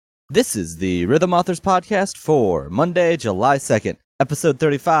This is the Rhythm Authors Podcast for Monday, July 2nd, episode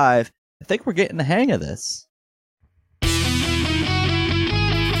 35. I think we're getting the hang of this.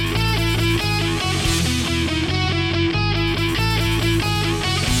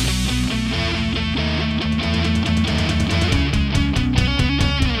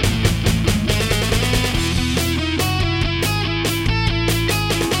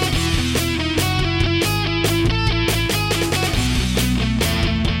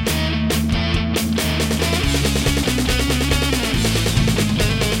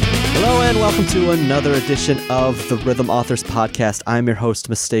 Hello and welcome to another edition of the Rhythm Authors Podcast. I'm your host,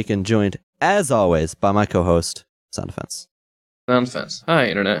 Mistaken, joined, as always, by my co-host, Sound Defense. Sound Defense. Hi,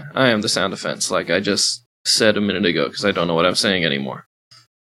 Internet. I am the Sound Defense, like I just said a minute ago, because I don't know what I'm saying anymore.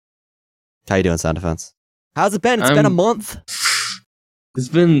 How you doing, Sound Defense? How's it been? It's been a month. It's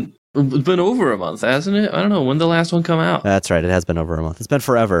been over a month, hasn't it? I don't know. When did the last one come out? That's right. It has been over a month. It's been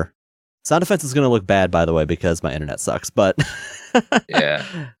forever. Sound Defense is going to look bad, by the way, because my internet sucks, but...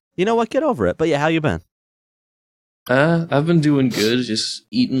 Yeah. You know what? Get over it. But yeah, how you been? I've been doing good. Just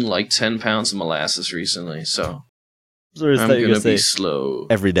eating like 10 pounds of molasses recently, so I'm going to be slow.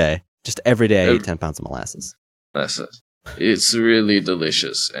 Every day. Just every day I eat 10 pounds of molasses. That's it. It's really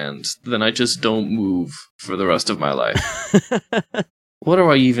delicious, and then I just don't move for the rest of my life. What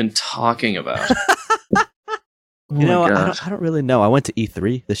are I even talking about? You know, I don't really know. I went to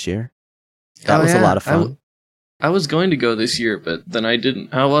E3 this year. That was a lot of fun. I was going to go this year, but then I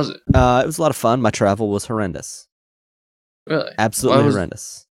didn't. How was it? It was a lot of fun. My travel was horrendous. Really? Absolutely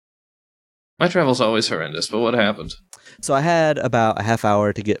horrendous. My travel's always horrendous, but what happened? So I had about a half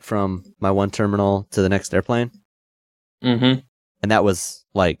hour to get from my one terminal to the next airplane. Mm-hmm. And that was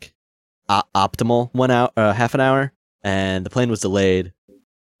like optimal half an hour. And the plane was delayed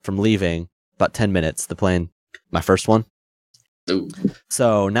from leaving about 10 minutes. The plane, my first one. Ooh.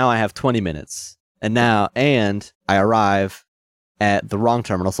 So now I have 20 minutes. And I arrive at the wrong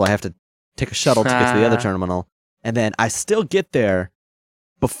terminal, so I have to take a shuttle to get to the other terminal. And then I still get there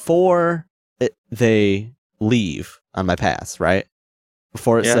before they leave on my pass, right?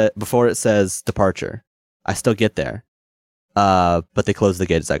 Before it says departure. I still get there. But they closed the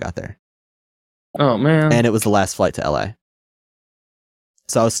gate as I got there. Oh, man. And it was the last flight to LA.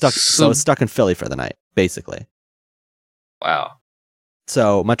 So I was stuck in Philly for the night, basically. Wow.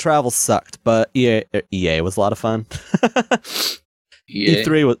 So my travel sucked, but EA was a lot of fun.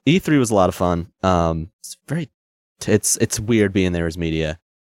 E3 was a lot of fun. It's weird being there as media,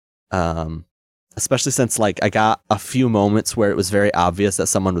 especially since like I got a few moments where it was very obvious that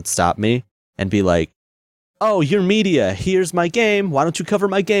someone would stop me and be like, "Oh, you're media. Here's my game. Why don't you cover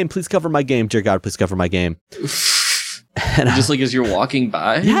my game? Please cover my game. Dear God, please cover my game." And just like as you're walking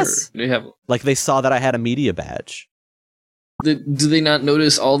by, yes, like they saw that I had a media badge. Do they not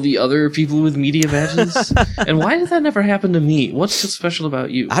notice all the other people with media badges? And why did that never happen to me? What's so special about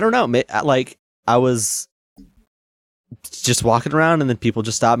you? I don't know. Like, I was just walking around, and then people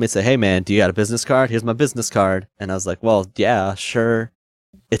just stopped me and say, "Hey, man, do you got a business card? Here's my business card." And I was like, "Well, yeah, sure."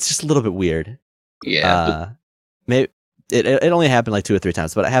 It's just a little bit weird. Yeah. Maybe it only happened like 2 or 3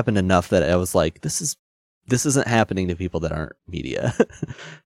 times, but it happened enough that I was like, this isn't happening to people that aren't media.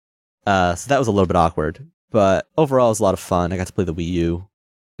 So that was a little bit awkward. But overall, it was a lot of fun. I got to play the Wii U.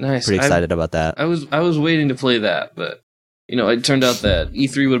 Nice. Pretty excited about that. I was waiting to play that, but it turned out that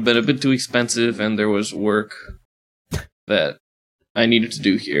E3 would have been a bit too expensive, and there was work that I needed to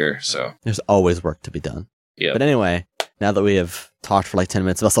do here. So there's always work to be done. Yeah. But anyway, now that we have talked for like 10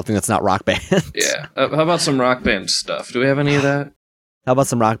 minutes about something that's not Rock Band. Yeah. How about some Rock Band stuff? Do we have any of that? How about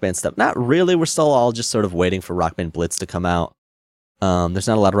some Rock Band stuff? Not really. We're still all just sort of waiting for Rock Band Blitz to come out. There's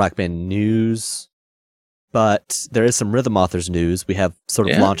not a lot of Rock Band news. But there is some Rhythm Authors news. We have sort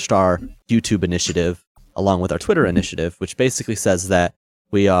of launched our YouTube initiative along with our Twitter initiative, which basically says that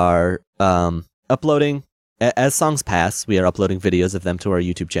we are uploading, as songs pass, we are uploading videos of them to our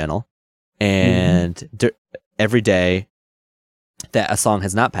YouTube channel. And every day that a song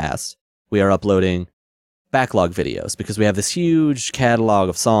has not passed, we are uploading backlog videos because we have this huge catalog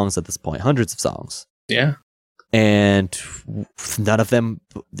of songs at this point, hundreds of songs. Yeah. And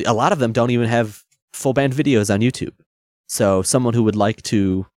a lot of them don't even have full band videos on YouTube. So someone who would like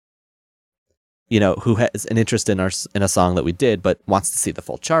to, who has an interest in a song that we did but wants to see the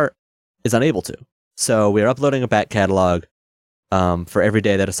full chart is unable to. So we are uploading a back catalog for every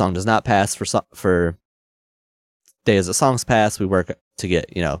day that a song does not pass. For days that songs pass, we work to get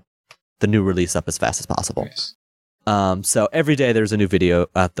the new release up as fast as possible. Nice. So every day there's a new video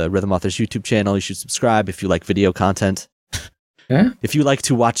at the Rhythm Authors YouTube channel. You should subscribe if you like video content. Yeah. If you like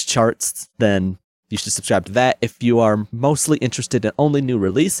to watch charts, then you should subscribe to that. If you are mostly interested in only new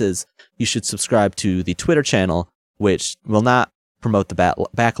releases, you should subscribe to the Twitter channel, which will not promote the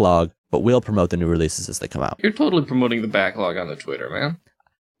backlog, but will promote the new releases as they come out. You're totally promoting the backlog on the Twitter, man.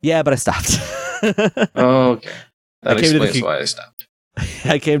 Yeah, but I stopped. Oh, okay. That explains why I stopped.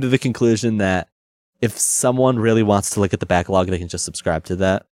 I came to the conclusion that if someone really wants to look at the backlog, they can just subscribe to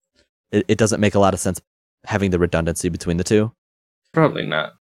that. It doesn't make a lot of sense having the redundancy between the two. Probably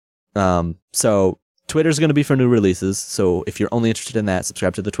not. So Twitter's going to be for new releases. So if you're only interested in that,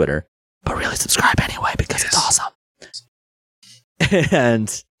 subscribe to the Twitter. But really subscribe anyway because it's awesome.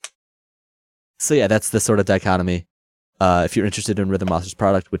 And so yeah, that's the sort of dichotomy. If you're interested in Rhythm Author's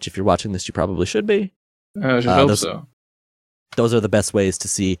product, which if you're watching this, you probably should be. I should hope so. Those are the best ways to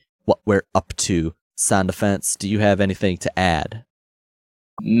see what we're up to. Sound Defense, do you have anything to add?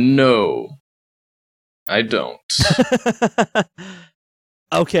 No, I don't.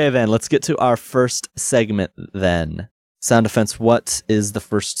 Okay, then, let's get to our first segment then. Sound Defense, what is the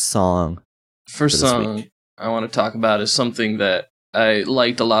first song? First song I want to talk about is something that I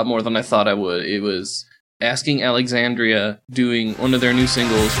liked a lot more than I thought I would. It was Asking Alexandria doing one of their new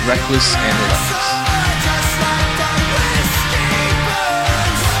singles, Reckless and Relentless.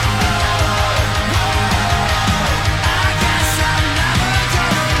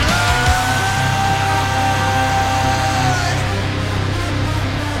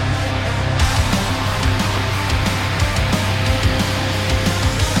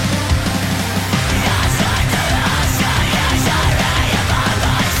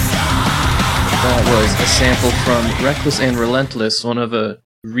 Was a sample from Reckless and Relentless, one of the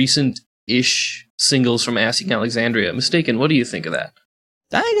recent-ish singles from Asking Alexandria. Mistaken, what do you think of that?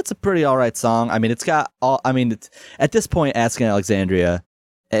 I think it's a pretty alright song. I mean, it's got all. I mean, at this point, Asking Alexandria,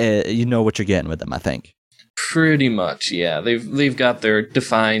 you know what you're getting with them, I think. Pretty much, yeah. They've got their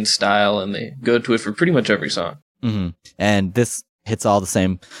defined style, and they go to it for pretty much every song. Mm-hmm. And this hits all the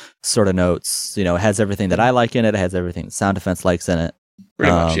same sort of notes. You know, it has everything that I like in it. It has everything that Sound Defense likes in it.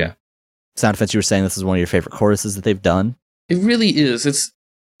 Pretty much, yeah. Sound Defense, you were saying this is one of your favorite choruses that they've done. It really is. It's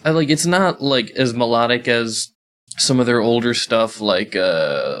not like as melodic as some of their older stuff, like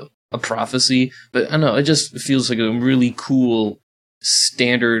A Prophecy, but I don't know, it just feels like a really cool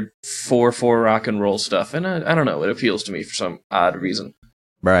standard 4/4 rock and roll stuff, and I don't know, it appeals to me for some odd reason.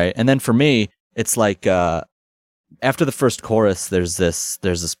 Right, and then for me, it's like after the first chorus, there's this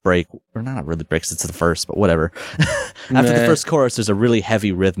break, or not really breaks, it's the first, but whatever. After the first chorus, there's a really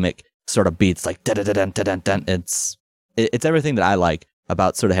heavy rhythmic sort of beats, like da-da-da-dun-da-dun-dun. It's everything that I like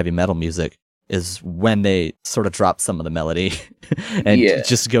about sort of heavy metal music is when they sort of drop some of the melody and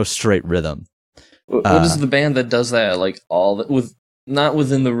just go straight rhythm. What is the band that does that? Like not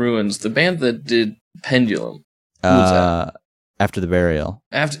Within the Ruins, the band that did Pendulum. Who was that? After the Burial.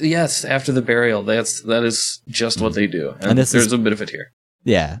 After the Burial. That is just what they do, and there's a bit of it here.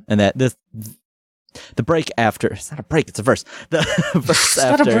 Yeah, and the break after, it's not a break, it's a verse. The verse it's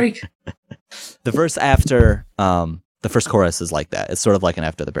not a break. The verse after the first chorus is like that. It's sort of like an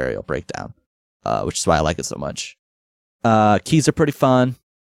After the Burial breakdown, which is why I like it so much. Keys are pretty fun,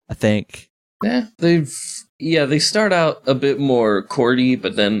 I think. Yeah, they start out a bit more chordy,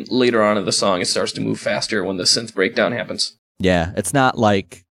 but then later on in the song it starts to move faster when the synth breakdown happens. Yeah, it's not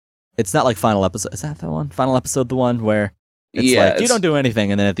like Final Episode. Is that the one? Final Episode, the one where it's you don't do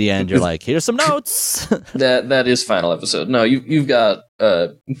anything, and then at the end you're like, here's some notes. that is Final Episode. No, you've got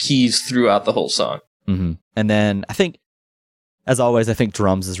keys throughout the whole song. Mm-hmm. And then I think, as always,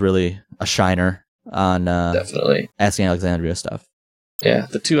 drums is really a shiner on definitely Asking Alexandria stuff. Yeah,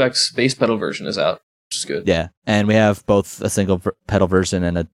 the 2X bass pedal version is out, which is good. Yeah, and we have both a single pedal version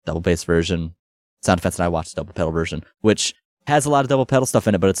and a double bass version. Sound Defense and I watched the double pedal version, which has a lot of double pedal stuff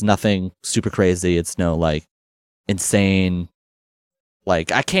in it, but it's nothing super crazy. It's no like insane,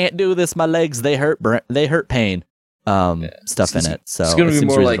 like I can't do this, my legs they hurt pain stuff in it. So it's gonna be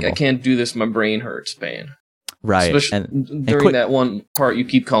more reasonable. Like I can't do this, my brain hurts pain. Right, especially during that one part you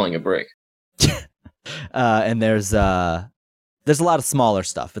keep calling a break. And there's a lot of smaller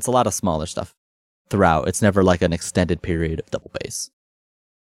stuff. It's a lot of smaller stuff throughout. It's never like an extended period of double bass.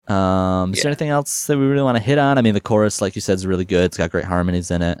 Is there anything else that we really want to hit on? I mean, the chorus, like you said, is really good. It's got great harmonies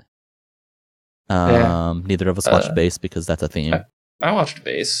in it. Neither of us watched bass because that's a theme. I watched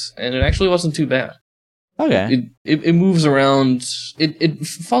bass, and it actually wasn't too bad. Okay. It moves around. It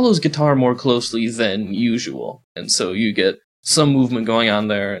follows guitar more closely than usual, and so you get some movement going on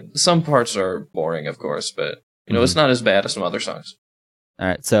there. Some parts are boring, of course, but it's not as bad as some other songs. All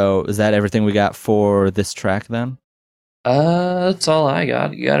right. So is that everything we got for this track then? That's all I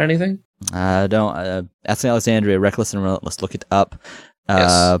got. You got anything? I don't. Asking Alexandria, Reckless and Relentless. Look it up.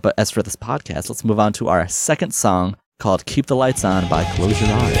 Yes. But as for this podcast, let's move on to our second song called Keep the Lights On by Close Your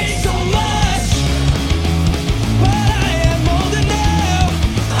Eyes. So much, but I am older now.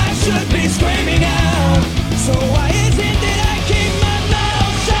 I should be screaming out. So why is it that I keep my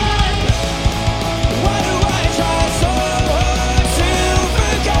mouth shut? Why do I try so hard to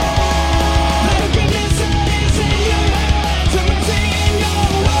forget? The goodness that is in your hands, the mercy in your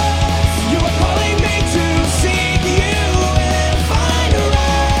words. You are calling me to seek you and find a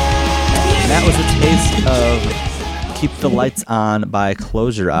rest. And that was a taste of Keep the Lights On by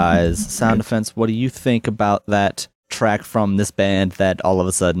Close Your Eyes. Sound Defense, what do you think about that track from this band that all of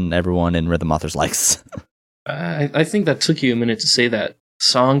a sudden everyone in Rhythm Authors likes? I think that took you a minute to say that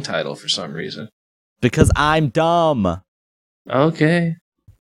song title for some reason. Because I'm dumb. Okay.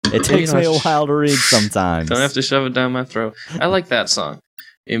 It takes me a while to read sometimes. Don't have to shove it down my throat. I like that song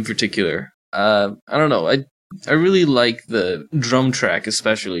in particular. I don't know. I really like the drum track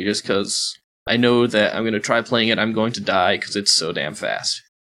especially just because I know that I'm going to try playing it, I'm going to die because it's so damn fast.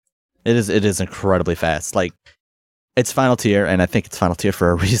 It is incredibly fast. Like, it's Final Tier, and I think it's Final Tier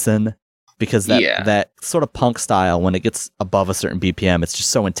for a reason. Because that sort of punk style, when it gets above a certain BPM, it's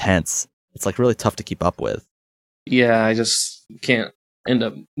just so intense. It's like really tough to keep up with. Yeah, I just can't end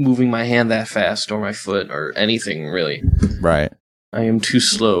up moving my hand that fast or my foot or anything really. Right. I am too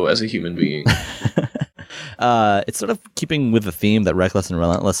slow as a human being. It's sort of keeping with the theme that Reckless and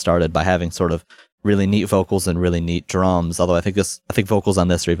Relentless started by having sort of really neat vocals and really neat drums. Although I think vocals on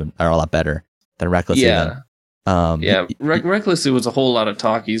this are a lot better than Reckless. Yeah. Even. Reckless, it was a whole lot of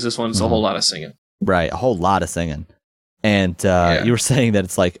talkies. This one's a whole lot of singing. Right, a whole lot of singing. And you were saying that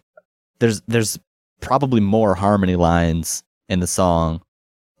it's like there's probably more harmony lines in the song.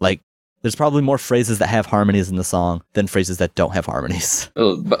 Like, there's probably more phrases that have harmonies in the song than phrases that don't have harmonies.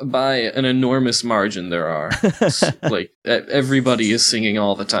 Oh, by an enormous margin, there are. Like, everybody is singing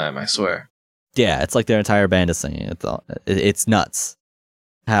all the time, I swear. Yeah, it's like their entire band is singing. It's nuts.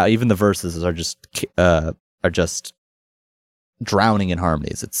 How even the verses are just drowning in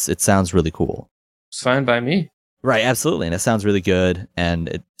harmonies. It sounds really cool. It's fine by me. Right, absolutely, and it sounds really good, and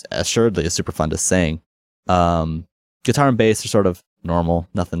it assuredly is super fun to sing. Guitar and bass are sort of normal,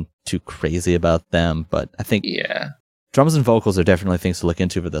 nothing too crazy about them, but I think drums and vocals are definitely things to look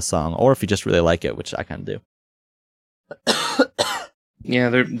into for this song, or if you just really like it, which I kind of do. Yeah,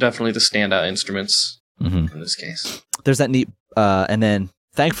 they're definitely the standout instruments in this case. There's that neat, and then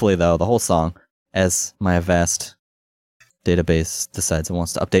thankfully though, the whole song, as my vast database decides it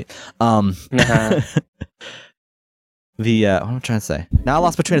wants to update, what am I trying to say? Now I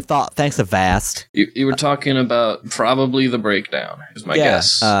lost my train of thought. Thanks, Avast. You were talking about probably the breakdown, is my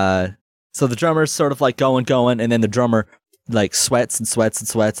guess. So the drummer's sort of like going, and then the drummer like sweats,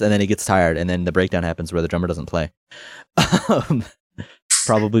 and then he gets tired, and then the breakdown happens where the drummer doesn't play.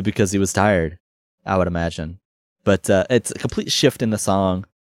 Probably because he was tired, I would imagine. But it's a complete shift in the song.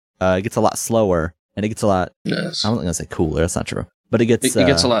 It gets a lot slower, and it gets a lot... Yes. I'm not going to say cooler, that's not true. But it gets... It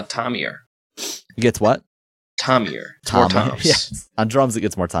gets a lot tommier. It gets what? Tommier. More toms. Yes. On drums, it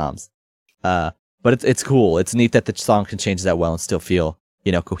gets more toms. But it's cool. It's neat that the song can change that well and still feel,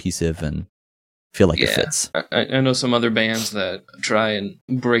 cohesive and feel like it fits. I know some other bands that try and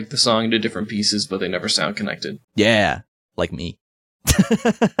break the song into different pieces, but they never sound connected. Yeah, like me.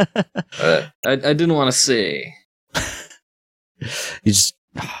 I didn't want to say. You just...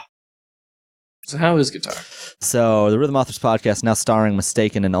 So how is guitar? So the Rhythm Authors podcast now starring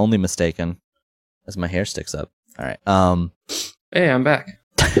Mistaken and Only Mistaken. As my hair sticks up. All right. Hey, I'm back.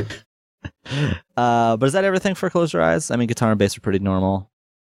 But is that everything for Close Your Eyes? I mean, guitar and bass are pretty normal.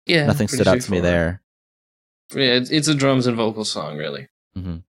 Yeah. Nothing stood out to me there. Yeah, it's a drums and vocal song, really.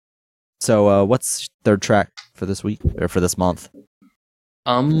 Mm-hmm. So, what's third track for this week or for this month?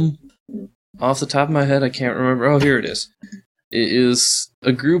 Off the top of my head, I can't remember. Oh, here it is. It is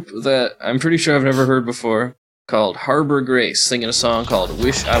a group that I'm pretty sure I've never heard before called Harbor Grace, singing a song called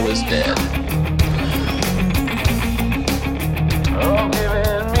 "Wish I Was Dead."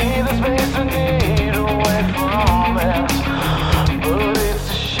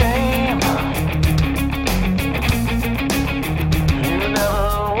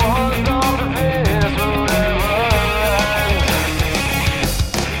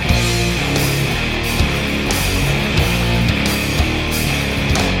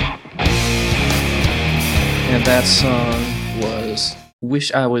 And that song was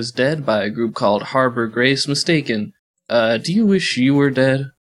Wish I Was Dead by a group called Harbor Grace. Mistaken. Do you wish you were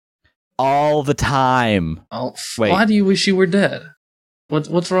dead? All the time. Oh, why do you wish you were dead?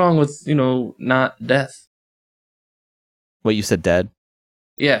 What's wrong with, not death? Wait, you said dead?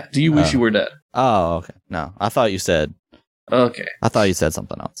 Yeah, do you wish you were dead? Oh, okay. No, I thought you said Okay. I thought you said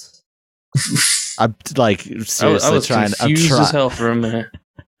something else. I'm like seriously I was trying. confused as hell for a minute.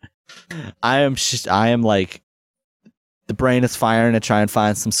 I am like, the brain is firing to try and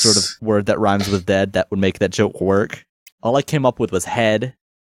find some sort of word that rhymes with dead that would make that joke work. All I came up with was head,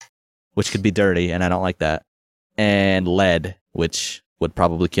 which could be dirty, and I don't like that, and lead, which would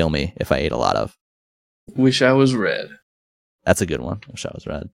probably kill me if I ate a lot of. Wish I was red. That's a good one. Wish I was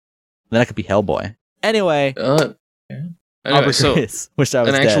red. Then I could be Hellboy. Anyway, Anyway, so Wish I was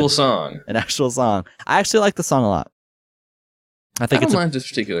an actual dead. song. An actual song. I actually like the song a lot. I think I it's don't mind this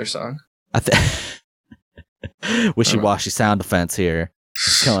particular song. wishy-washy sound effects here.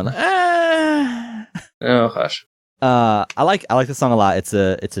 It's going. Oh hush. I like the song a lot. It's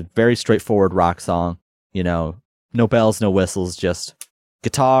a very straightforward rock song. You know, no bells, no whistles, just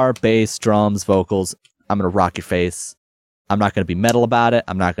guitar, bass, drums, vocals. I'm gonna rock your face. I'm not gonna be metal about it.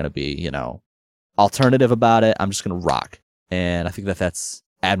 I'm not gonna be, alternative about it. I'm just gonna rock. And I think that's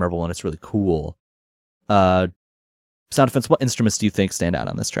admirable and it's really cool. Sound Defense, what instruments do you think stand out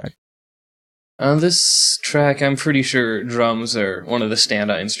on this track? On this track, I'm pretty sure drums are one of the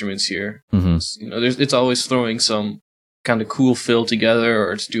standout instruments here. Mm-hmm. It's always throwing some kind of cool fill together,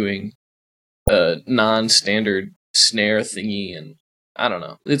 or it's doing a non-standard snare thingy, and I don't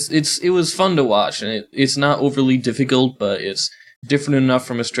know. It was fun to watch, and it's not overly difficult, but it's different enough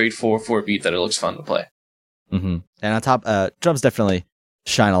from a straight 4/4 beat that it looks fun to play. Mm-hmm. And on top, drums definitely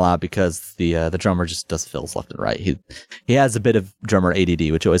shine a lot because the drummer just does fills left and right. He has a bit of drummer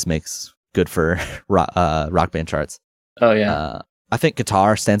ADD, which always makes good for rock band charts. Oh yeah. I think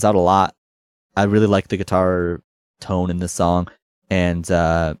guitar stands out a lot. I really like the guitar tone in this song, and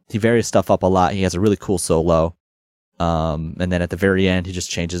he varies stuff up a lot. He has a really cool solo, and then at the very end, he just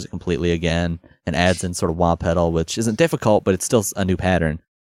changes it completely again and adds in sort of wah pedal, which isn't difficult, but it's still a new pattern.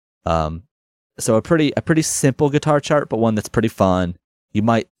 So a pretty simple guitar chart, but one that's pretty fun. You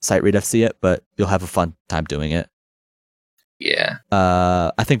might sight read FC it, but you'll have a fun time doing it. Yeah.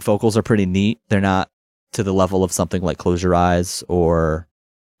 I think vocals are pretty neat. They're not to the level of something like Close Your Eyes or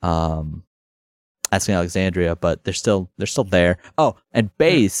Asking Alexandria, but they're still there. Oh, and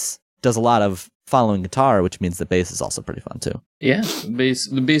bass does a lot of following guitar, which means the bass is also pretty fun too. Yeah,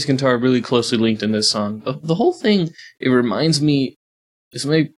 the bass guitar really closely linked in this song. The whole thing, it reminds me.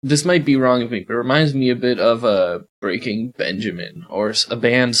 This might be wrong of me, but it reminds me a bit of Breaking Benjamin or a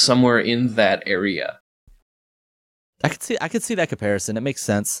band somewhere in that area. I could see that comparison. It makes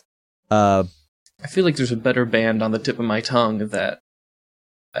sense. I feel like there's a better band on the tip of my tongue that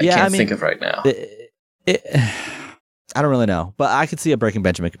I can't think of right now. I don't really know, but I could see a Breaking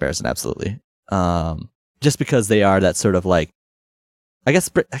Benjamin comparison, absolutely. Just because they are that sort of like, I guess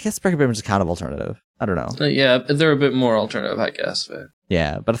Breaking Benjamin's a kind of alternative. I don't know. Yeah, they're a bit more alternative, I guess. But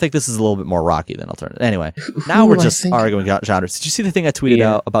yeah, but I think this is a little bit more rocky than alternative. Anyway, now we're just arguing about genres. Did you see the thing I tweeted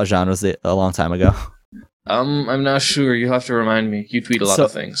out about genres a long time ago? I'm not sure. You have to remind me. You tweet a lot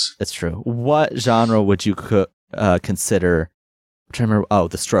of things. It's true. What genre would you consider? I'm trying to remember. Oh,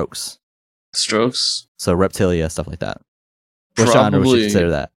 the Strokes. Strokes. So Reptilia, stuff like that. What genre would you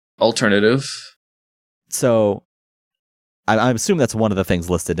consider that? Alternative. So I assume that's one of the things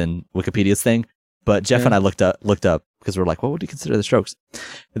listed in Wikipedia's thing. But Jeff and I looked up because we're like, what would you consider the Strokes?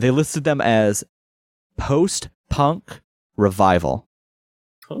 They listed them as post-punk revival.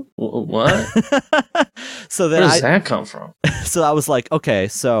 What? So then where does that come from? So I was like, okay,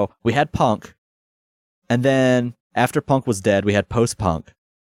 so we had punk, and then after punk was dead, we had post-punk,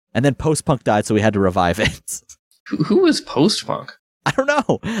 and then post-punk died, so we had to revive it. Who is post-punk? I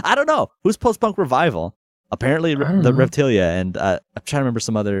don't know. Who's post-punk revival? Apparently the Reptilia, and I'm trying to remember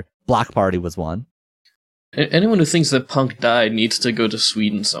some other. Block Party was one. Anyone who thinks that punk died needs to go to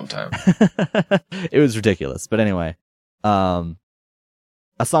Sweden sometime. It was ridiculous. But anyway, a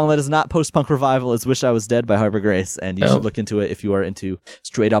song that is not post-punk revival is Wish I Was Dead by Harbor Grace, and you should look into it if you are into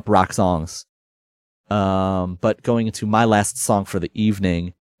straight-up rock songs. But going into my last song for the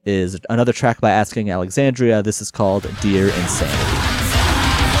evening is another track by Asking Alexandria. This is called Dear Insanity.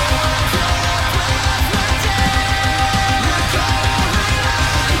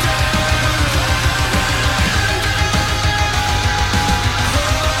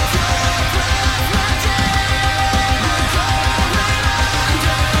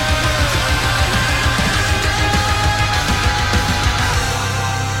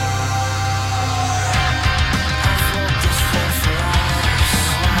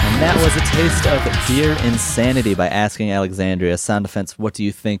 That was a taste of Dear Insanity by Asking Alexandria. Sound Defense, what do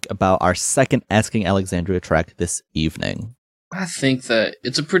you think about our second Asking Alexandria track this evening? I think that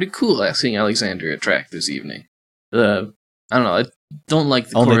it's a pretty cool Asking Alexandria track this evening. I don't know, I don't like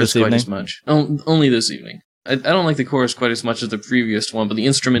the chorus quite as much. Only this evening. I don't like the chorus quite as much as the previous one, but the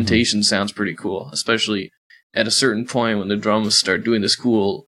instrumentation sounds pretty cool, especially at a certain point when the drums start doing this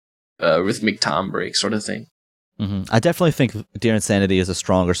cool rhythmic tom break sort of thing. I definitely think Dear Insanity is a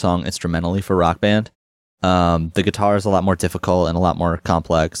stronger song instrumentally for Rock Band. The guitar is a lot more difficult and a lot more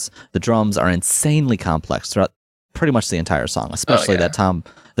complex. The drums are insanely complex throughout pretty much the entire song, especially the tom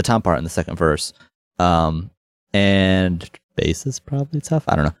part in the second verse. And bass is probably tough.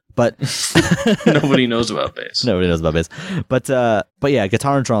 I don't know, but nobody knows about bass. Nobody knows about bass. But yeah,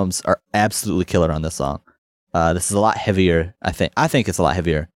 guitar and drums are absolutely killer on this song. This is a lot heavier. I think it's a lot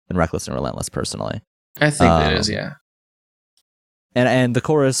heavier than Reckless and Relentless, personally. I think it is, yeah. And the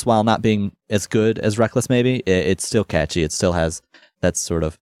chorus, while not being as good as Reckless, maybe it's still catchy. It still has that sort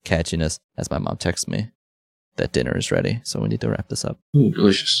of catchiness. As my mom texts me that dinner is ready, so we need to wrap this up. Ooh,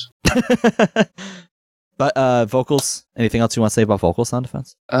 delicious. But vocals. Anything else you want to say about vocal Sound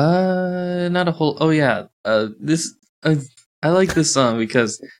Defense? Not a whole. Oh yeah. This I like this song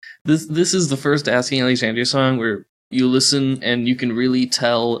because this is the first Asking Alexandria song where you listen and you can really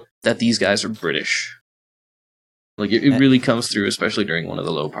tell that these guys are British. Like it really comes through, especially during one of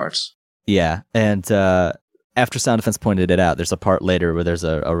the low parts. Yeah, and after Sound Defense pointed it out, there's a part later where there's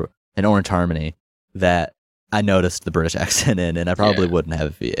an orange harmony that I noticed the British accent in, and I probably wouldn't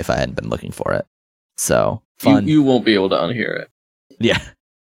have if I hadn't been looking for it. So fun. You won't be able to unhear it. Yeah.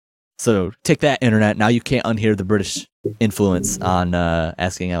 So take that, internet. Now you can't unhear the British influence on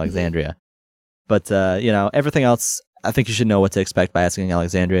Asking Alexandria. But everything else, I think you should know what to expect by Asking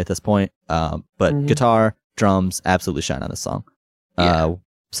Alexandria at this point. But guitar, drums, absolutely shine on this song.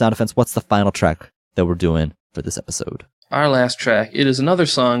 Sound Defense, what's the final track that we're doing for this episode? Our last track, it is another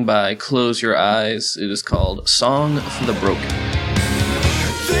song by Close Your Eyes. It is called Song for the Broken.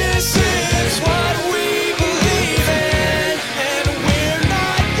 This is what we believe in, and we're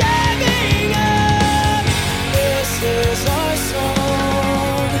not giving up. This is our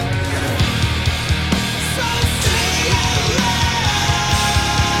song. So sing it loud.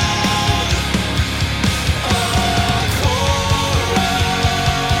 A chorus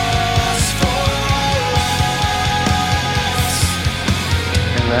for us.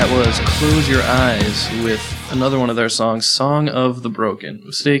 And that was Close Your Eyes with another one of their songs, Song of the Broken.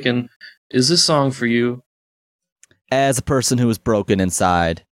 Mistaken, is this song for you? As a person who is broken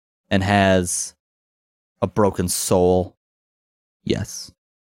inside and has a broken soul, yes.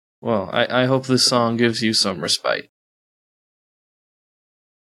 Well, I hope this song gives you some respite.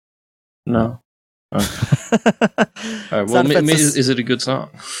 No? Okay. All right, well, is it a good song?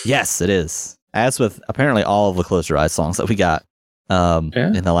 Yes, it is. As with apparently all of the Close Your Eyes songs that we got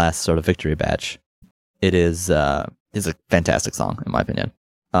in the last sort of victory batch, it is a fantastic song, in my opinion.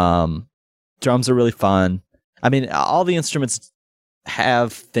 Drums are really fun. I mean, all the instruments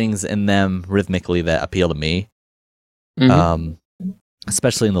have things in them rhythmically that appeal to me,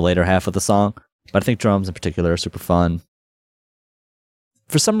 especially in the later half of the song. But I think drums in particular are super fun.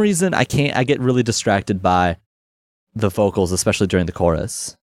 For some reason, I get really distracted by the vocals, especially during the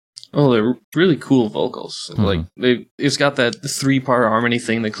chorus. Oh, they're really cool vocals. Like it's got that 3-part harmony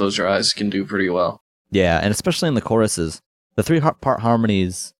thing that Close Your Eyes can do pretty well. Yeah, and especially in the choruses, the 3-part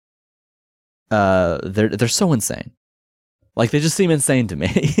harmonies, they're so insane. Like, they just seem insane to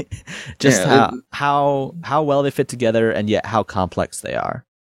me. Just how well they fit together, and yet how complex they are.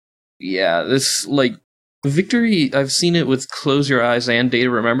 Yeah, this, like, Victory, I've seen it with Close Your Eyes and Day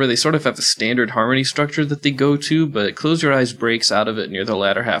to Remember. They sort of have the standard harmony structure that they go to, but Close Your Eyes breaks out of it near the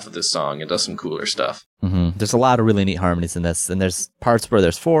latter half of this song and does some cooler stuff. There's a lot of really neat harmonies in this, and there's parts where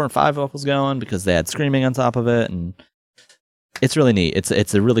there's 4 and 5 vocals going because they had screaming on top of it, and it's really neat.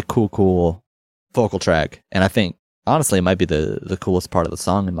 It's a really cool vocal track, and I think, honestly, it might be the coolest part of the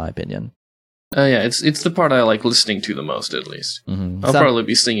song, in my opinion. Yeah, it's the part I like listening to the most, at least. I'll probably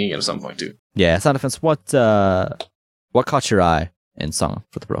be singing it at some point, too. Yeah, Sound Defense, what caught your eye in Song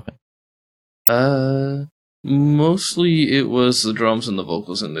for the Broken? Mostly it was the drums and the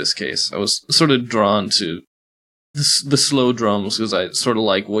vocals in this case. I was sort of drawn to the slow drums because I sort of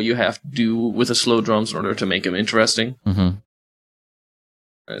like what you have to do with the slow drums in order to make them interesting.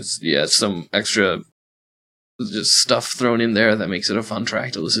 It's some extra just stuff thrown in there that makes it a fun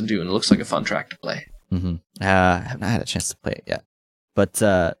track to listen to, and it looks like a fun track to play. I haven't had a chance to play it yet. But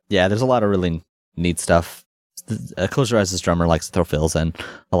yeah, there's a lot of really neat stuff. Close Your Eyes' drummer likes to throw fills in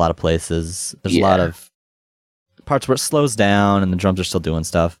a lot of places. There's a lot of parts where it slows down and the drums are still doing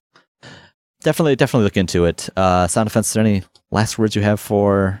stuff. Definitely look into it. Sound Defense, is there any last words you have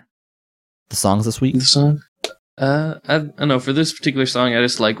for the songs this week? The song? I don't know. For this particular song, I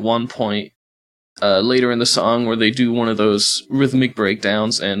just like one point later in the song where they do one of those rhythmic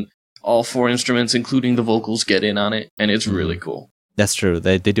breakdowns, and all 4 instruments, including the vocals, get in on it, and it's really cool. That's true.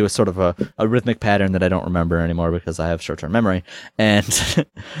 They do a sort of a rhythmic pattern that I don't remember anymore because I have short-term memory, and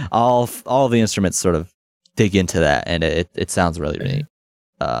all the instruments sort of dig into that, and it sounds really neat.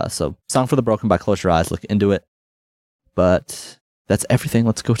 So, Song for the Broken by Close Your Eyes. Look into it. But that's everything.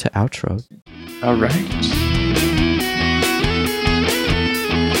 Let's go to outro. All right.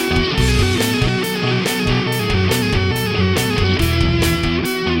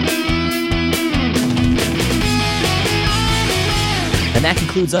 And that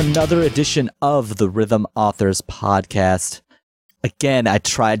concludes another edition of the Rhythm Authors Podcast. Again, I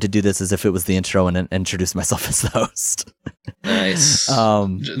tried to do this as if it was the intro and introduce myself as the host. Nice.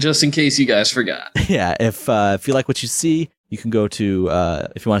 Just in case you guys forgot. Yeah, if you like what you see, you can go to,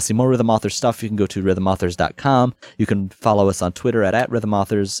 if you want to see more Rhythm Authors stuff, you can go to rhythmauthors.com. You can follow us on Twitter at Rhythm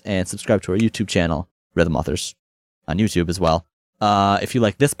Authors and subscribe to our YouTube channel, Rhythm Authors, on YouTube as well. If you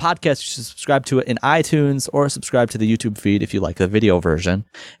like this podcast, you should subscribe to it in iTunes or subscribe to the YouTube feed if you like the video version.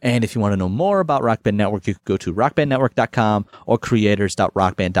 And if you want to know more about Rock Band Network, you can go to rockbandnetwork.com or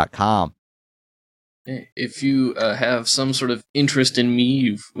creators.rockband.com. If you have some sort of interest in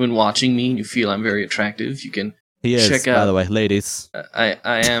me, when watching me, and you feel I'm very attractive, you can check out. By the way, ladies. I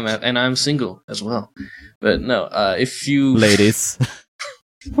am, and I'm single as well. But no, if you... Ladies.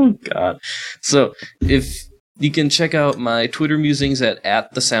 Oh, God. So, if... You can check out my Twitter musings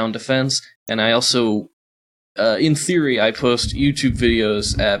at the Sound Defense, and I also, in theory, I post YouTube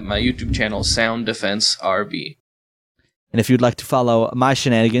videos at my YouTube channel, Sound Defense RB. And if you'd like to follow my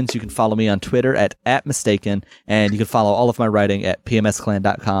shenanigans, you can follow me on Twitter at Mistaken, and you can follow all of my writing at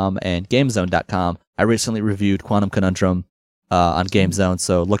pmsclan.com and gamezone.com. I recently reviewed Quantum Conundrum on GameZone,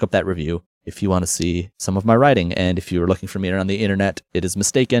 so look up that review if you want to see some of my writing. And if you're looking for me on the internet, it is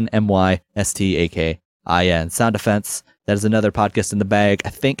Mistaken, MYSTAKIN. Sound Defense. That is another podcast in the bag. I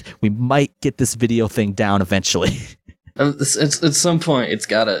think we might get this video thing down eventually. At some point, it's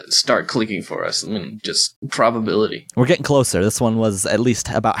got to start clicking for us. I mean, just probability. We're getting closer. This one was at least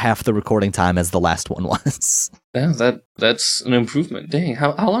about half the recording time as the last one was. Yeah, that's an improvement. Dang,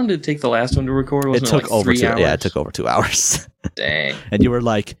 how long did it take the last one to record? Wasn't it took like over 3 hours? Yeah, it took over 2 hours. Dang. And you were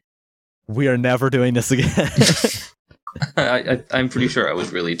like, we are never doing this again. I'm pretty sure I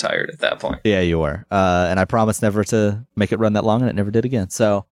was really tired at that point. Yeah, you were. And I promised never to make it run that long, and it never did again.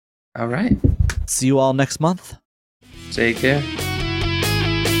 So, all right. See you all next month. Take care.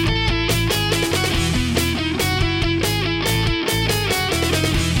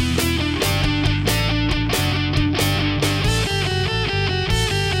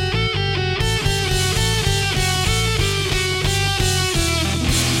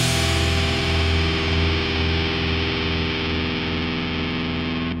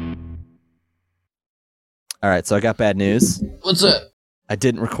 All right, so I got bad news. What's that? I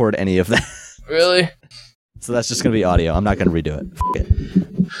didn't record any of that. Really? So that's just going to be audio. I'm not going to redo it. F*** it.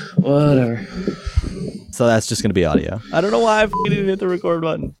 Whatever. So that's just going to be audio. I don't know why I didn't hit the record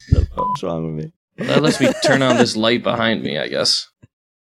button. What's wrong with me? Well, that lets me turn on this light behind me, I guess.